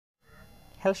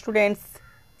Hello students,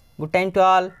 good time to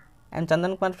all. I am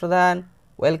Chandan Kumar Pradhan.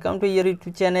 Welcome to your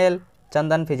YouTube channel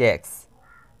Chandan Physics.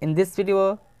 In this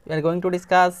video, we are going to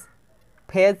discuss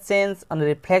phase change on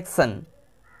reflection,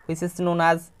 which is known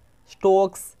as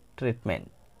Stokes treatment.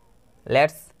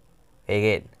 Let's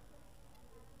begin.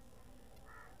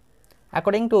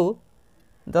 According to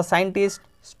the scientist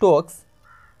Stokes,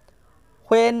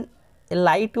 when a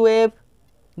light wave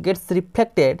gets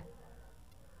reflected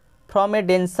from a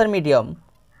denser medium,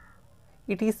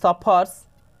 it suffers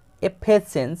a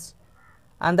phase change,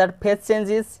 and that phase change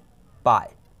is pi.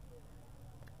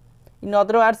 In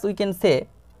other words, we can say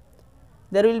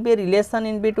there will be a relation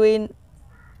in between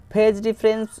phase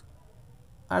difference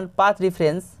and path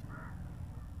difference.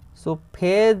 So,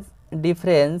 phase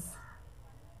difference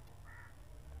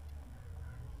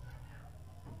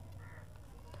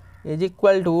is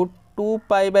equal to 2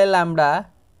 pi by lambda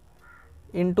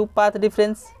into path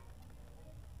difference.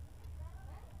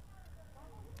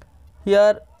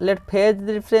 Here let phase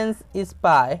difference is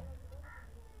pi,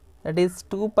 that is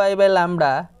 2 pi by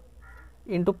lambda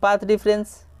into path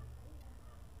difference.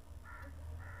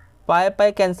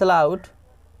 Pi cancel out,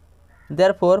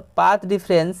 therefore path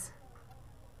difference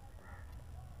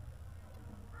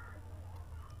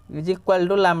is equal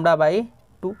to lambda by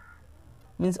 2.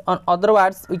 Means on other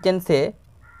words we can say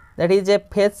that is a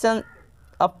phase change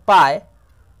of pi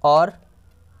or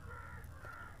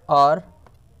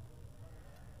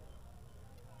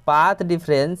path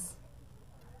difference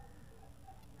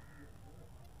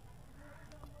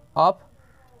of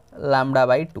lambda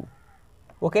by 2.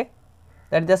 Okay,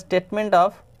 that is the statement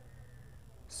of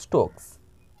Stokes.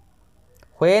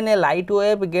 When a light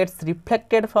wave gets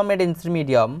reflected from a denser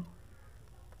medium,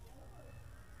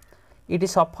 it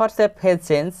suffers a phase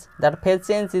change. That phase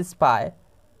change is pi,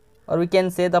 or we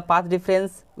can say the path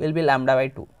difference will be lambda by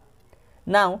 2.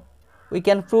 Now we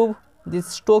can prove this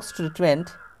Stokes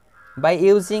treatment by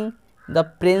using the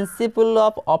principle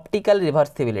of optical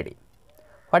reversibility.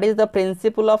 What is the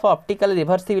principle of optical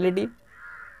reversibility?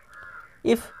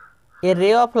 If a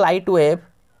ray of light wave,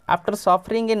 after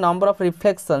suffering a number of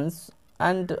reflections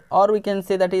and or we can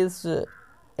say that is a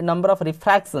number of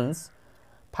refractions,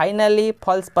 finally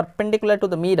falls perpendicular to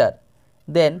the mirror,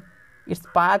 then its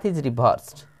path is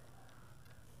reversed.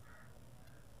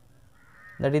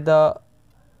 That is the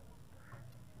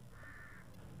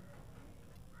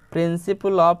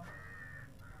principle of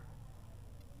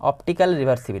optical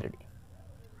reversibility.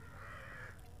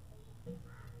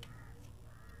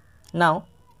 Now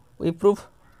we prove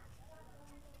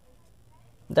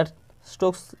that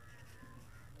Stokes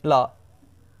law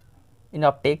in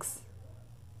optics.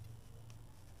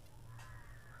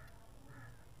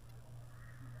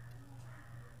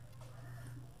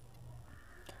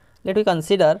 Let me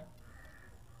consider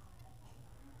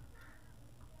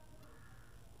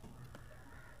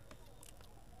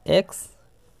x,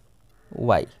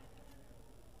 y,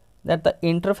 that the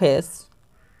interface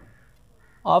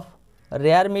of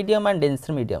rare medium and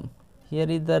denser medium. Here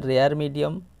is the rare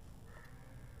medium,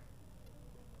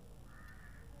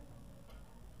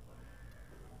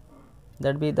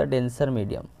 that be the denser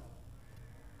medium.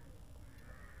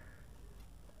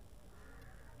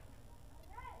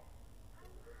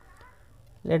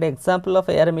 Let example of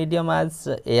air medium as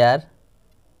air,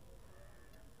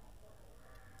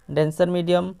 denser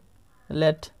medium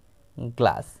let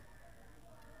glass.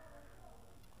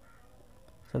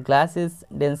 So, glass is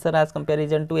denser as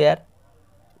comparison to air.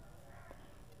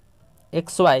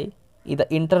 X, y is the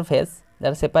interface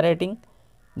that is separating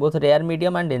both rare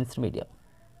medium and denser medium.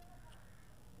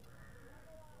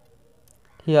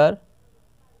 Here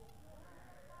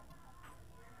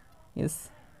is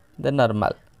the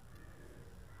normal.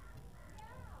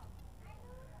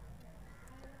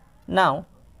 Now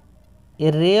a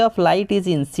ray of light is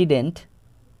incident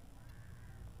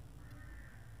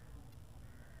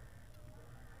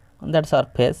on that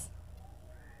surface,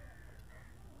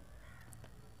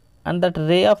 and that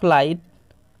ray of light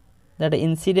that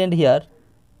incident here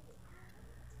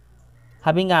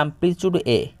having amplitude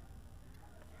A.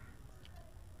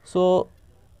 So,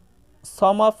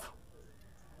 some of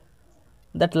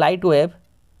that light wave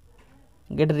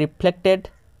get reflected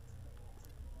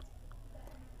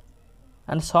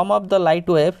and some of the light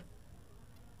wave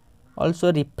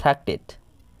also refracted,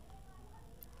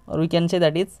 or we can say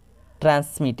that is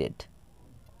transmitted.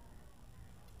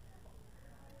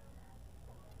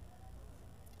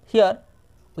 Here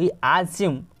we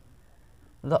assume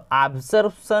the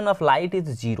absorption of light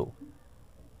is 0,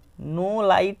 no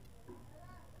light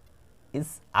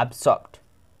is absorbed.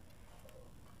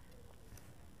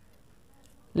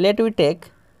 Let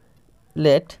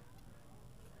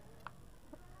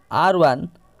R1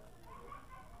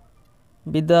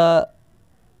 be the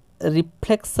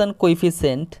reflection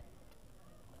coefficient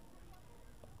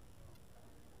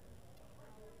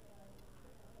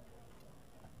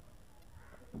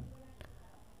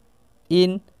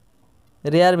in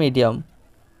rare medium,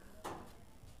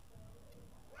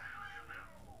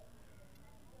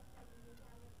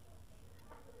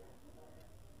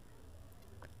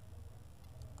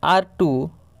 R2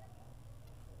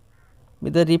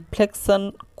 with the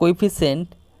reflection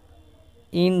coefficient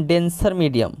in denser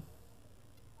medium,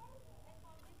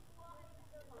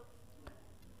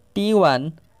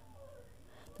 T1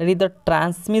 that is the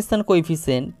transmission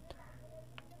coefficient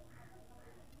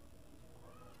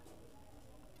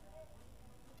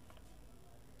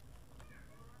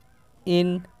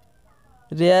in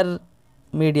rare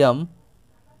medium,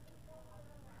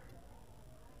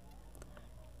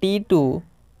 T2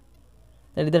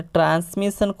 that is the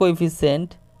transmission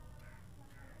coefficient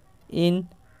in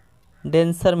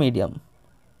denser medium.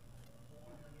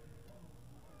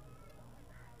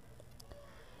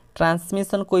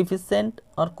 Transmission coefficient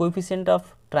or coefficient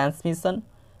of transmission,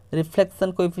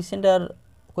 reflection coefficient or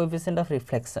coefficient of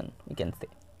reflection, we can say.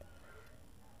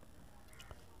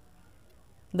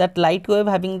 That light wave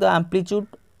having the amplitude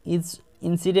is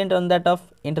incident on that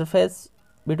of interface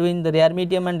between the rare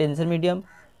medium and denser medium.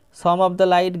 Some of the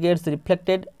light gets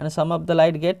reflected and some of the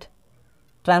light get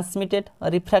transmitted or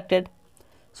refracted.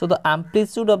 So the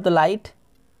amplitude of the light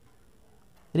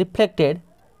reflected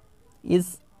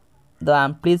is the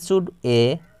amplitude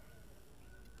A,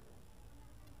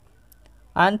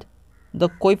 and the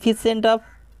coefficient of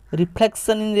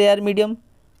reflection in rare medium,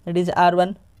 that is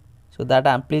R1. So that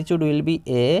amplitude will be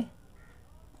A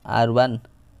R1.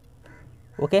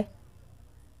 Okay.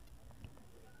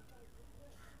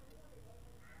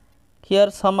 Here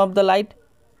some of the light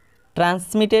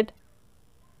transmitted,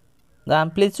 the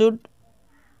amplitude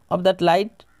of that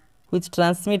light which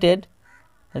transmitted,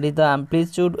 that is the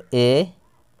amplitude A,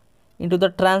 into the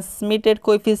transmitted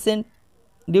coefficient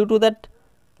due to that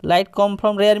light come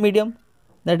from rare medium,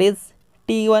 that is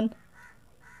T1.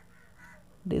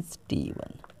 This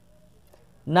T1.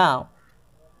 Now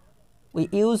we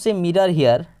use a mirror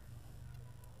here.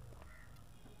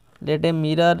 Let a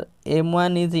mirror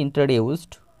M1 is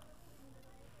introduced,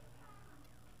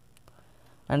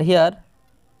 and here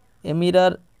a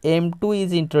mirror M2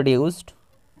 is introduced.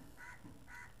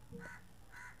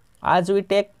 As we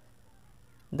take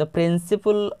the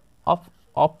principle of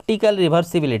optical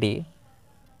reversibility,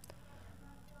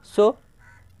 so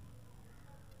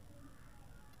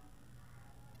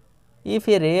if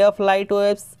a ray of light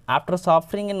waves after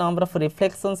suffering a number of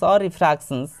reflections or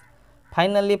refractions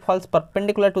finally falls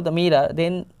perpendicular to the mirror,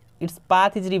 then its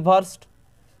path is reversed.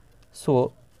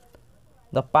 So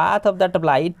the path of that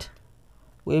light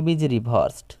wave is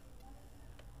reversed.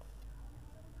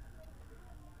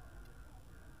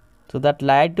 So that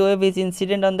light wave is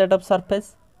incident on that of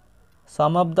surface.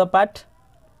 Some of the part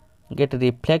get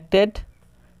reflected,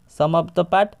 some of the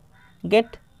part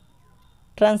get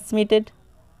transmitted.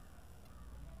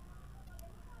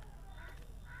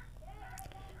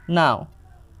 Now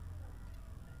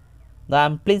the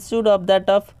amplitude of that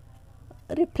of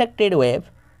reflected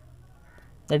wave,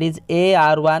 that is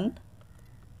AR1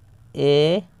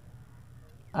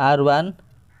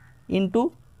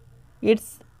 into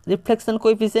its reflection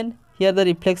coefficient. Here the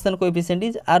reflection coefficient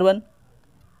is R1,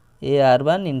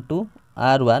 AR1 into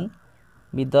R1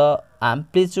 with the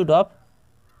amplitude of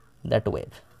that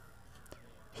wave.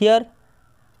 Here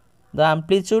the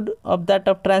amplitude of that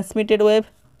of transmitted wave,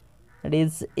 that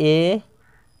is A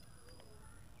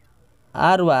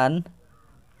R1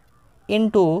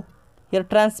 into here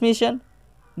transmission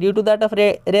due to that of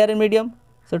rare medium.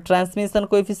 So transmission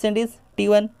coefficient is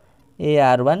T1,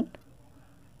 AR1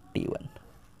 T1.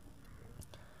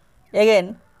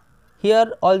 Again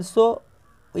here also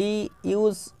we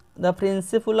use the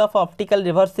principle of optical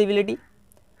reversibility,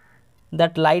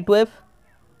 that light wave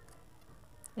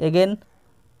again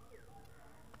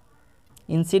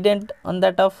incident on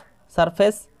that of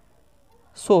surface.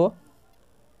 So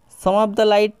some of the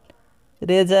light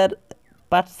rays are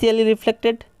partially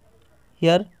reflected,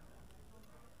 here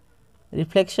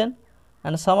reflection,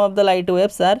 and some of the light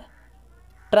waves are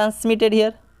transmitted,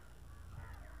 here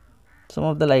some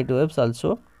of the light waves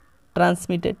also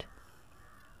transmitted.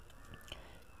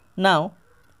 Now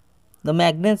the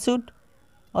magnitude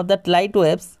of that light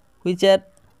waves which are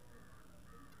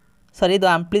the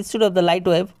amplitude of the light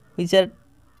wave which are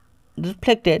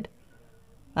reflected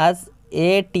as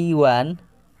AT1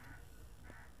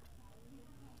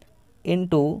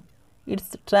 into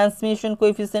its transmission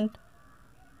coefficient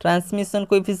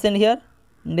here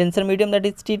denser medium, that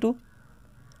is T2.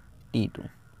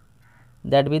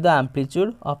 That be the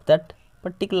amplitude of that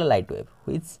particular light wave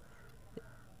which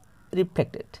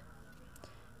reflected.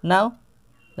 Now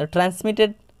the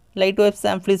transmitted light wave's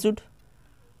amplitude,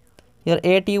 here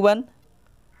AT1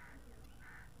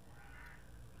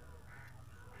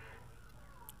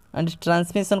 and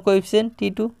transmission coefficient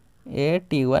T2,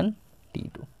 AT1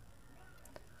 T2.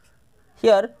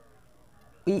 Here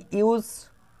we use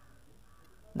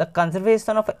the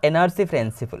conservation of energy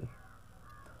principle.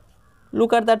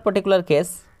 Look at that particular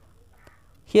case.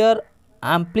 Here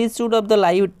amplitude of the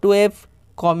light wave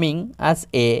coming as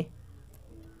A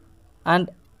and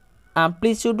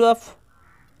amplitude of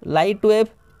light wave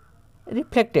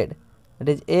reflected, that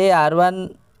is A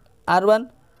R1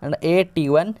 and A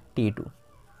T1 T2.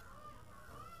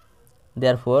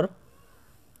 Therefore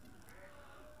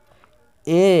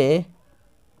A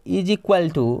is equal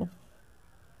to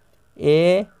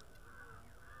A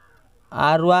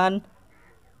R1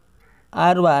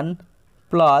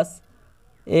 plus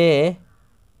A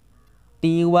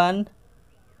T1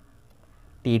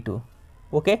 T2,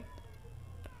 okay,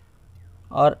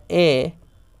 or A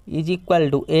is equal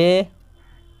to A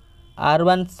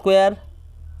R1 square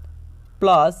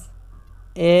plus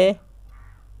A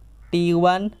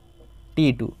T1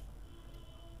 T2,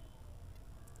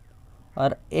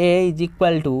 or A is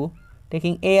equal to,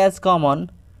 taking A as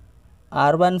common,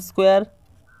 R1 square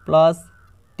plus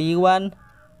T1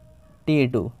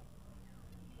 T2,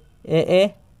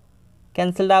 A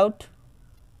cancelled out.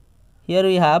 Here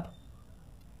we have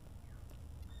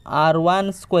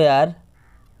R1 square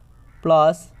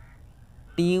plus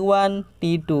T1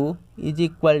 T2 is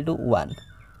equal to 1.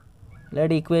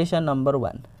 Let equation number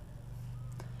 1.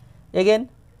 Again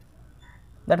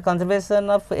that conservation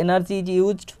of energy is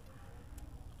used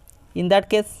in that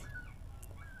case.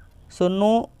 So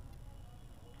no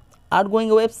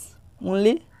outgoing waves,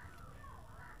 only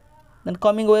then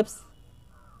coming waves.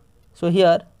 So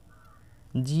here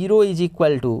 0 is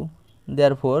equal to,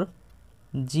 therefore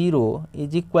 0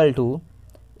 is equal to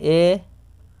A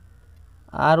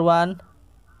R1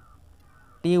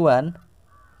 T1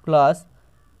 plus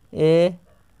A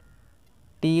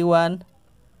T1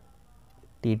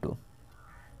 T2,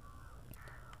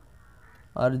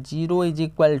 or 0 is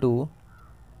equal to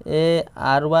A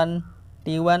R1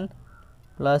 T1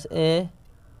 plus A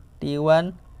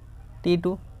T1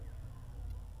 T2.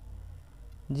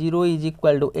 0 is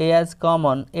equal to A as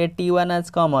common, A T1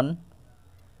 as common,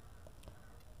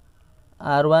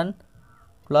 R1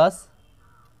 plus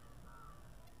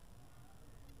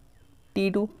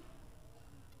T2.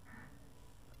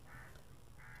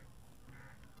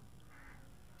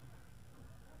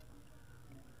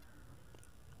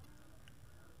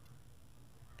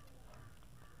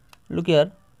 Look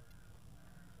here,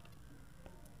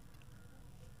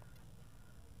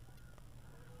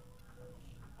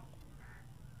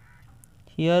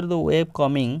 here the wave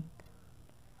coming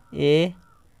A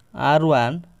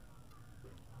R1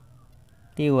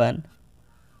 T1,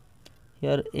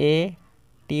 here A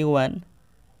T1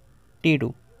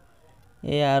 T2, A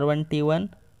R1 T1,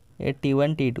 A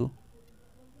T1 T2.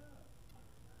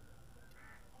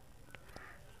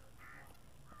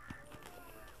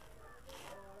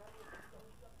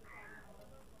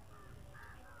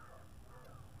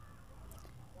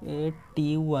 A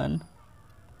T1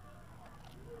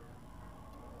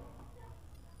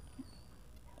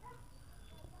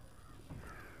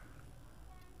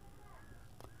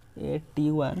 A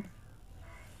T1,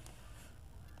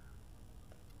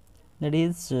 that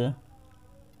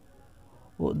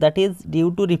is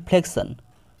due to reflection.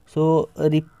 So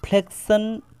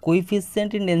reflection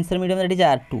coefficient in denser medium, that is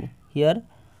R2. Here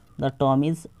the term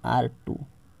is R2,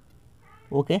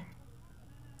 okay,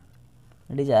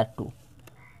 that is R2,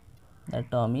 the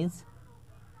term is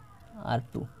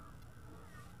R2,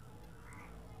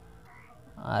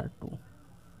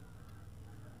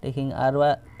 taking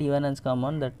R1 T1 as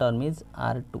common, the term is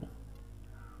R2.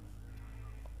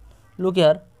 Look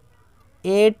here,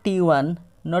 A T1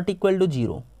 not equal to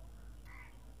 0,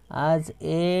 as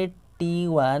A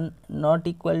T1 not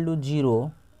equal to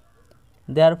 0,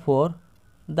 therefore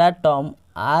that term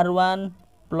R1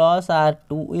 plus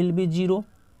R2 will be 0.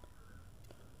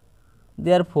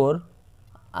 Therefore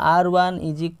R1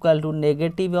 is equal to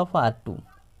negative of R2.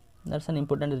 That's an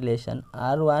important relation.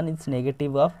 R1 is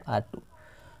negative of R2.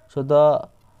 So the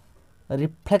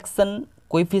reflection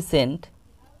coefficient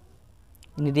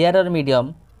in rarer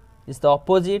medium is the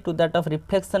opposite to that of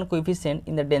reflection coefficient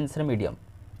in the denser medium.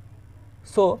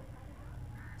 So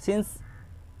since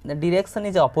the direction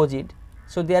is opposite,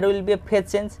 so there will be a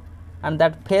phase change, and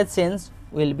that phase change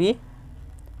will be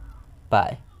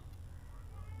pi.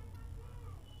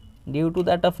 due to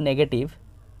that of negative,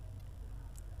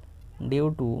 there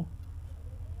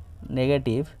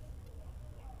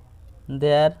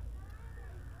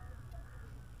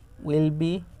will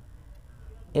be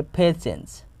a phase change,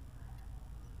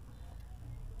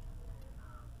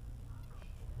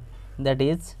 that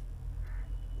is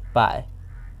pi,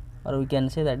 or we can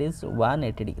say that is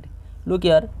 180 degree. Look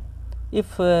here,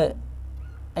 if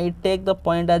I take the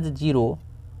point as 0,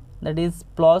 that is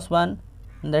plus 1,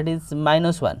 that is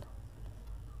minus 1,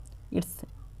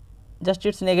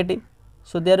 it's negative,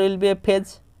 so there will be a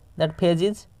phase, that phase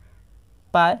is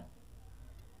pi,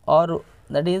 or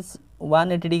that is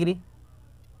 180 degree.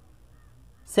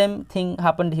 Same thing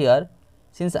happened here,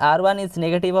 since r1 is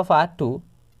negative of r2,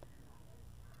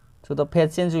 so the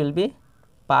phase change will be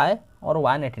pi or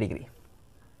 180 degree.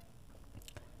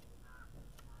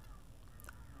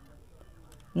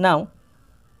 Now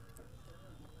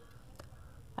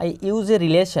I use a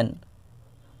relation,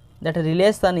 that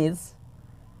relation is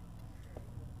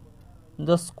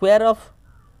the square of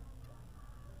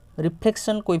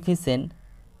reflection coefficient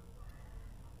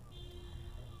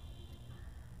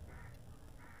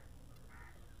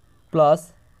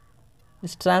plus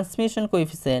this transmission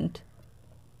coefficient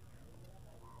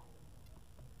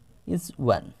is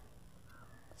 1.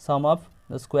 Sum of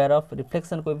the square of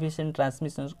reflection coefficient,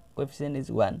 transmission coefficient is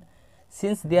 1,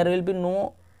 since there will be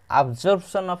no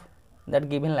absorption of that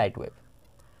given light wave.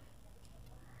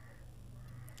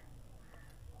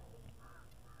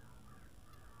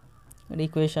 And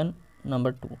equation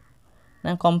number 2.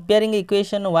 Now comparing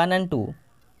equation 1 and 2,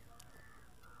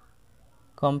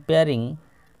 comparing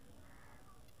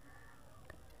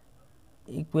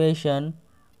equation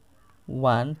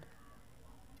 1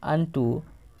 and 2,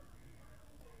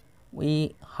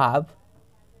 we have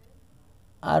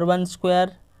r1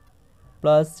 square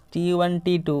plus t1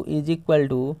 t2 is equal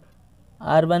to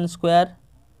r1 square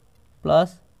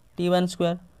plus t1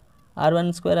 square.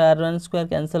 r1 square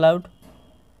cancel out,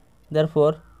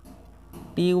 therefore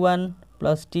t1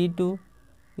 plus t2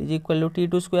 is equal to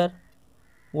t2 square.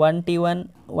 1 t1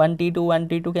 1 t2 1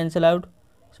 t2 cancel out,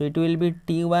 so it will be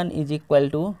t1 is equal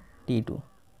to t2.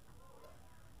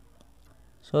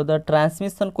 So the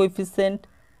transmission coefficient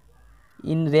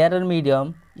in rarer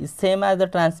medium is same as the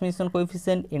transmission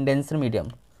coefficient in denser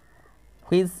medium,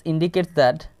 which indicates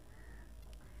that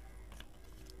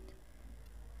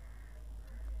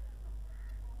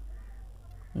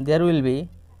there will be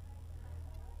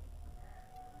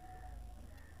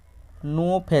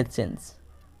no phase change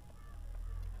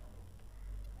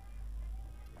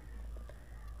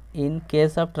in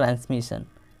case of transmission.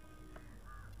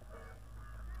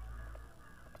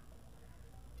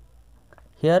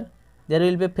 Here there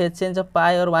will be a phase change of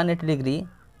pi or 180 degree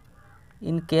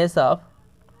in case of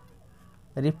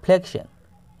reflection.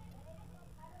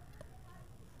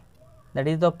 That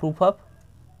is the proof of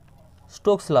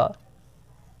Stokes' law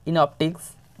in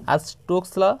optics. As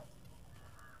Stokes' law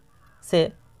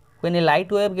say, when a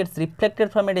light wave gets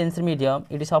reflected from a denser medium,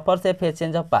 it suffers a phase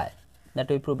change of pi. That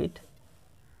we prove it.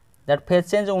 That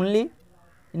phase change only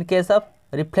in case of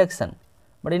reflection,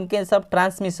 but in case of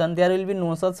transmission there will be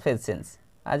no such phase change.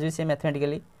 As we say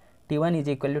mathematically, T1 is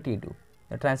equal to T2.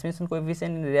 The transmission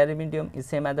coefficient in rarer medium is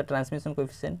same as the transmission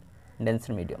coefficient in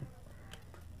denser medium.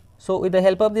 So with the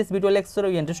help of this video lecture,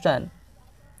 we understand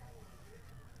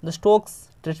the Stokes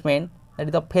treatment, that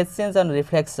is the phase change and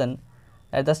reflection,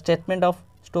 as the statement of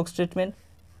Stokes treatment.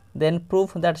 Then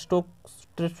prove that Stokes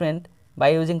treatment by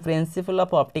using principle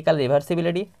of optical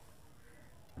reversibility.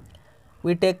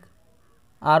 We take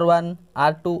R1,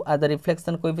 R2 as the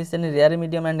reflection coefficient in rarer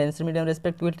medium and denser medium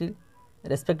respectively,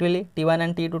 T1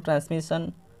 and T2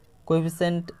 transmission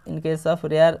coefficient in case of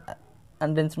rare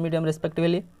and denser medium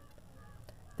respectively.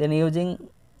 Then using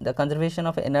the conservation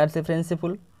of energy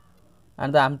principle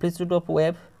and the amplitude of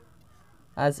wave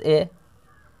as A,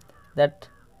 that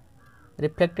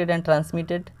reflected and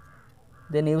transmitted,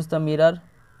 then use the mirror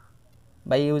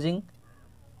by using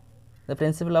the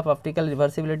principle of optical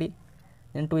reversibility.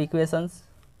 In two equations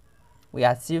we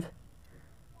achieve.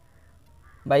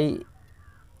 By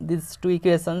these two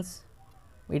equations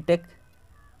we take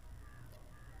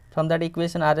from that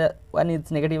equation R1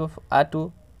 is negative of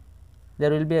R2,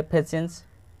 there will be a phase change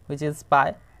which is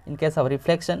pi in case of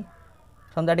reflection.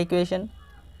 From that equation,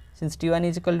 since T1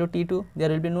 is equal to T2, there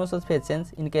will be no such phase change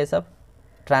in case of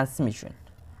transmission.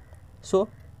 So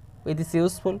with this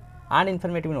useful and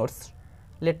informative notes,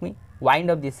 let me wind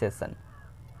up this session.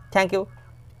 Thank you.